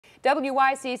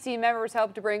WYCC members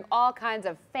help to bring all kinds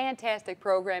of fantastic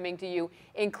programming to you,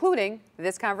 including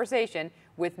this conversation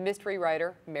with mystery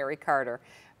writer Mary Carter.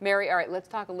 Mary, all right, let's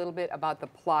talk a little bit about the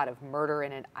plot of Murder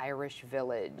in an Irish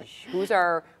Village. Who's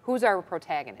our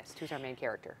protagonist? Who's our main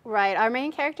character? Right, our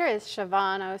main character is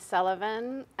Siobhan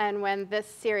O'Sullivan, and when this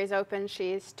series opens,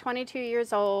 she's 22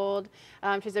 years old.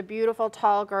 She's a beautiful,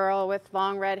 tall girl with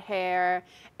long red hair,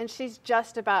 and she's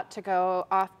just about to go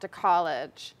off to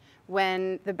college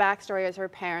when the backstory is her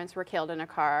parents were killed in a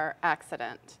car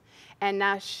accident. And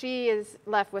now she is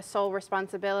left with sole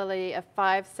responsibility of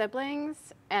 5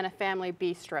 siblings and a family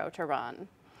bistro to run.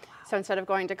 Wow. So instead of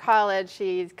going to college,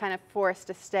 she's kind of forced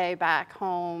to stay back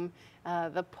home,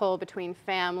 the pull between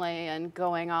family and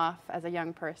going off as a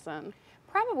young person.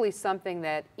 Probably something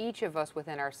that each of us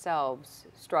within ourselves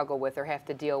struggle with or have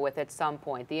to deal with at some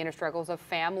point, the inner struggles of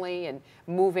family and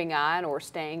moving on or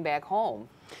staying back home.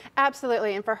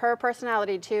 Absolutely, and for her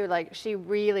personality too, like she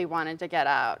really wanted to get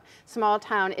out. Small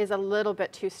town is a little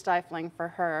bit too stifling for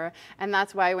her, and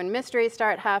that's why when mysteries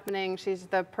start happening, she's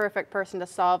the perfect person to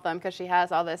solve them because she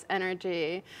has all this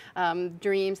energy,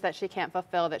 dreams that she can't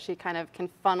fulfill that she kind of can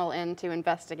funnel into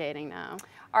investigating now.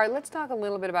 All right, let's talk a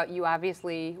little bit about, you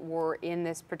obviously were in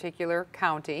this particular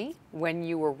county when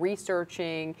you were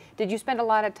researching. Did you spend a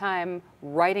lot of time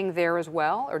writing there as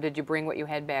well, or did you bring what you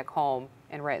had back home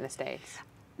and write in the States?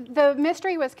 The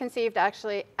mystery was conceived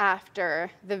actually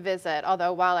after the visit,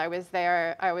 although while I was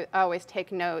there, I always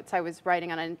take notes. I was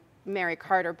writing on a Mary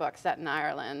Carter book set in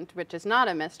Ireland, which is not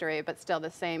a mystery, but still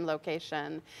the same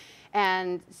location.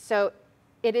 And so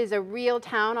it is a real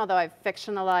town, although I've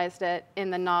fictionalized it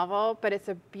in the novel, but it's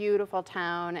a beautiful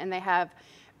town, and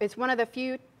it's one of the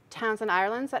few towns in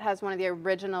Ireland that has one of the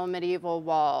original medieval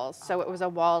walls. So it was a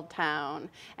walled town,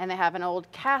 and they have an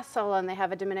old castle, and they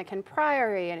have a Dominican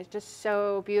priory, and it's just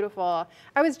so beautiful.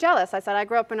 I was jealous. I said, I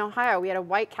grew up in Ohio. We had a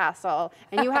White Castle,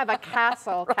 and you have a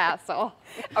castle right. castle.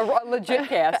 A legit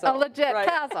castle. A legit right.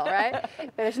 castle, right?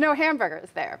 There's no hamburgers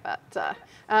there, but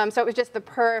so it was just the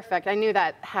perfect. I knew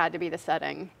that had to be the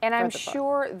setting. And I'm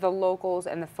sure the locals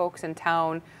and the folks in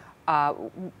town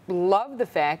love the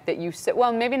fact that you,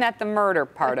 well, maybe not the murder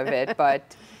part of it, but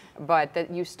that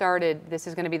you started, this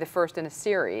is going to be the first in a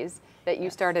series, that you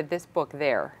started this book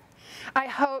there. I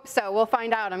hope so. We'll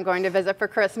find out. I'm going to visit for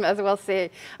Christmas. We'll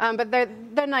see. But they're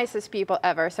the nicest people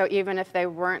ever. So even if they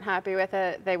weren't happy with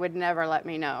it, they would never let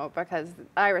me know, because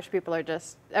Irish people are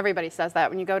just, everybody says that.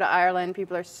 When you go to Ireland,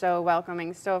 people are so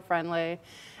welcoming, so friendly.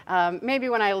 Maybe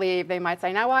when I leave, they might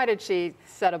say, now why did she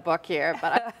set a book here?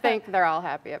 But I think they're all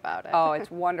happy about it. Oh,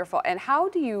 it's wonderful. And how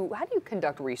do you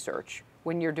conduct research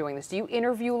when you're doing this? Do you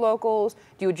interview locals?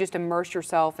 Do you just immerse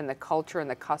yourself in the culture and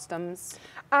the customs?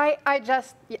 I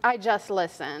just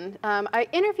listened. I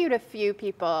interviewed a few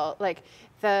people, like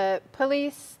the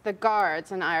police, the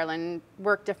guards in Ireland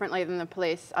work differently than the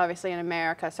police, obviously, in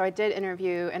America. So I did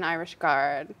interview an Irish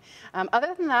guard.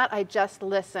 Other than that, I just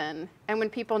listen. And when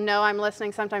people know I'm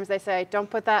listening, sometimes they say, don't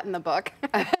put that in the book.